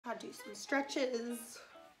do some stretches.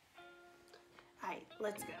 All right,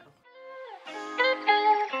 let's go.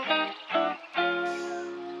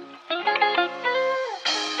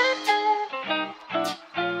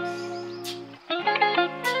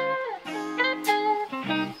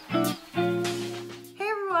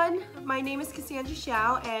 My name is Cassandra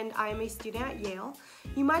Hsiao and I am a student at Yale.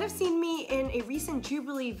 You might have seen me in a recent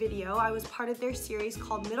Jubilee video. I was part of their series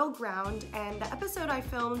called Middle Ground, and the episode I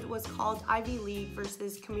filmed was called Ivy League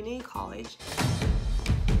versus Community College.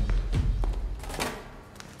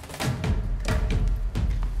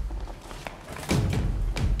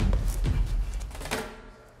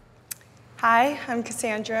 Hi, I'm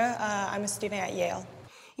Cassandra. I'm a student at Yale.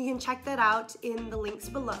 You can check that out in the links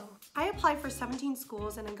below. I applied for 17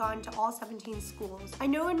 schools and I got into all 17 schools. I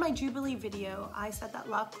know in my Jubilee video I said that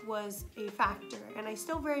luck was a factor, and I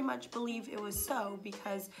still very much believe it was so,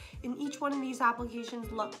 because in each one of these applications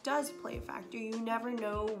luck does play a factor. You never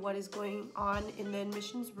know what is going on in the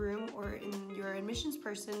admissions room or in your admissions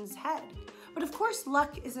person's head. But of course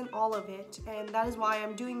luck isn't all of it, and that is why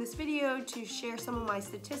I'm doing this video, to share some of my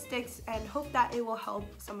statistics and hope that it will help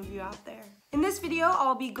some of you out there. In this video,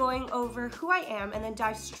 I'll be going over who I am and then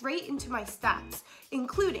dive straight into my stats,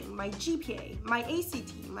 including my GPA, my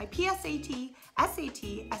ACT, my PSAT,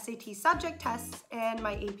 SAT, SAT subject tests, and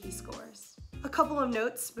my AP scores. A couple of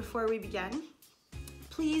notes before we begin.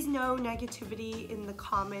 Please no negativity in the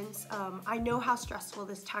comments. I know how stressful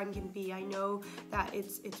this time can be. I know that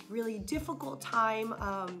it's really difficult time,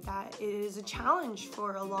 that it is a challenge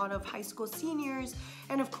for a lot of high school seniors.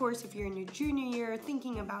 And of course, if you're in your junior year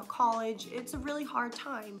thinking about college, it's a really hard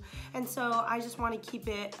time. And so I just want to keep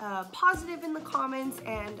it positive in the comments,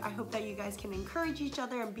 and I hope that you guys can encourage each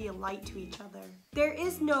other and be a light to each other. There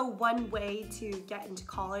is no one way to get into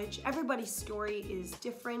college. Everybody's story is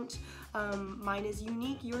different. Mine is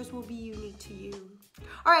unique, yours will be unique to you.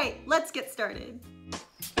 All right, let's get started.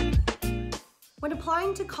 When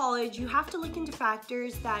applying to college, you have to look into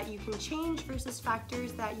factors that you can change versus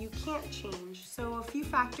factors that you can't change. So a few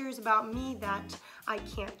factors about me that I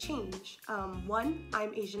can't change. 1,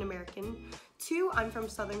 I'm Asian American. 2, I'm from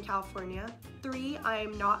Southern California. 3,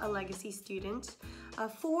 I'm not a legacy student.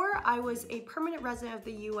 4, I was a permanent resident of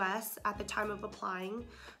the US at the time of applying.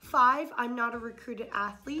 5, I'm not a recruited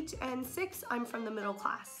athlete. And 6, I'm from the middle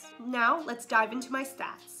class. Now, let's dive into my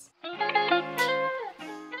stats.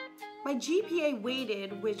 My GPA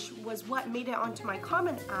weighted, which was what made it onto my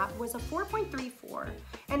Common App, was a 4.34,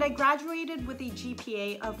 and I graduated with a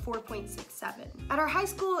GPA of 4.67. At our high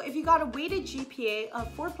school, if you got a weighted GPA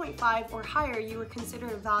of 4.5 or higher, you were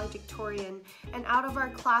considered a valedictorian, and out of our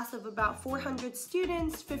class of about 400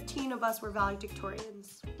 students, 15 of us were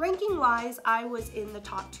valedictorians. Ranking-wise, I was in the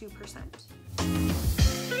top 2%.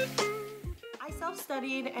 I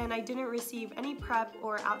self-studied and I didn't receive any prep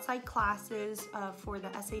or outside classes for the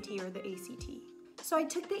SAT or the ACT. So I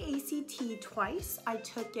took the ACT twice. I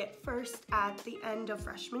took it first at the end of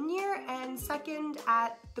freshman year and second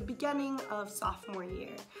at the beginning of sophomore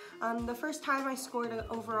year. The first time I scored an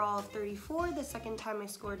overall of 34, the second time I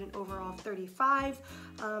scored an overall of 35.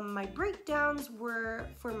 My breakdowns were,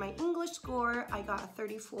 for my English score, I got a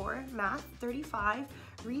 34, math 35,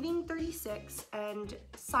 reading 36, and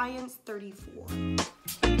science 34.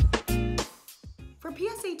 For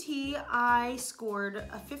PSAT, I scored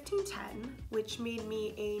a 1510, which made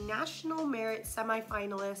me a National Merit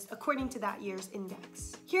semifinalist according to that year's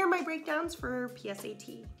index. Here are my breakdowns for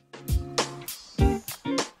PSAT.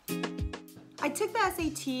 I took the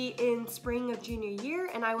SAT in spring of junior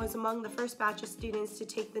year, and I was among the first batch of students to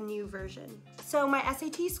take the new version. So my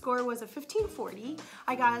SAT score was a 1540.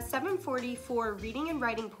 I got a 740 for reading and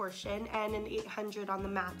writing portion and an 800 on the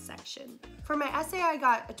math section. For my essay, I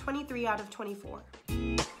got a 23 out of 24.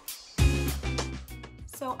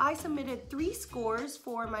 So I submitted 3 scores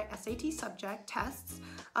for my SAT subject tests.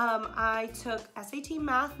 I took SAT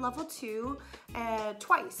Math Level 2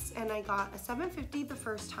 twice, and I got a 750 the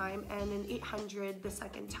first time and an 800 the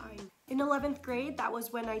second time. In 11th grade, that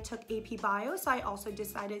was when I took AP Bio, so I also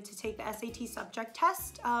decided to take the SAT subject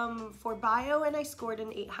test for Bio, and I scored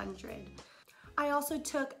an 800. I also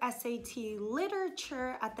took SAT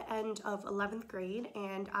Literature at the end of 11th grade,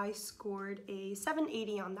 and I scored a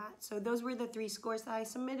 780 on that. So those were the 3 scores that I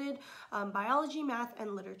submitted, Biology, Math,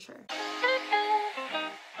 and Literature.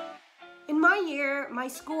 In my year, my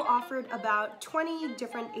school offered about 20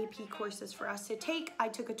 different AP courses for us to take. I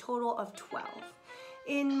took a total of 12.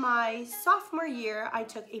 In my sophomore year, I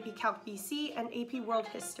took AP Calc BC and AP World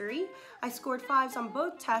History. I scored 5s on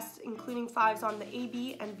both tests, including 5s on the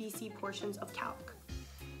AB and BC portions of Calc.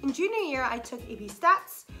 In junior year, I took AP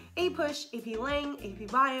Stats, Push, AP Lang, AP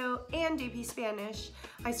Bio, and AP Spanish.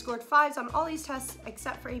 I scored 5s on all these tests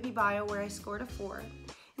except for AP Bio, where I scored a 4.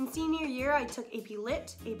 In senior year, I took AP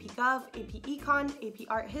Lit, AP Gov, AP Econ, AP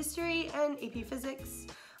Art History, and AP Physics.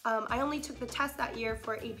 I only took the test that year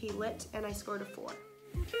for AP Lit, and I scored a 4.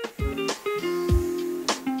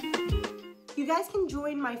 You guys can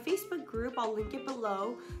join my Facebook group, I'll link it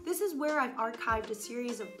below. This is where I've archived a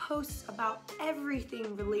series of posts about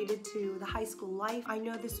everything related to the high school life. I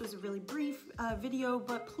know this was a really brief video,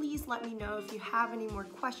 but please let me know if you have any more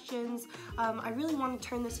questions. I really want to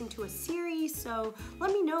turn this into a series, so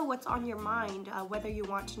let me know what's on your mind, whether you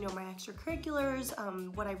want to know my extracurriculars,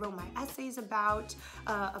 what I wrote my essays about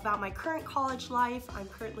my current college life. I'm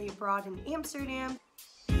currently abroad in Amsterdam.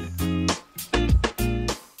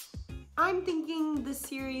 I'm thinking this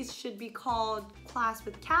series should be called Class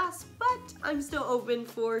with Cass, but I'm still open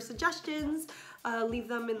for suggestions. Leave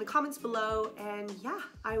them in the comments below, and yeah,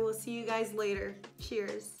 I will see you guys later.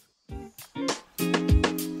 Cheers.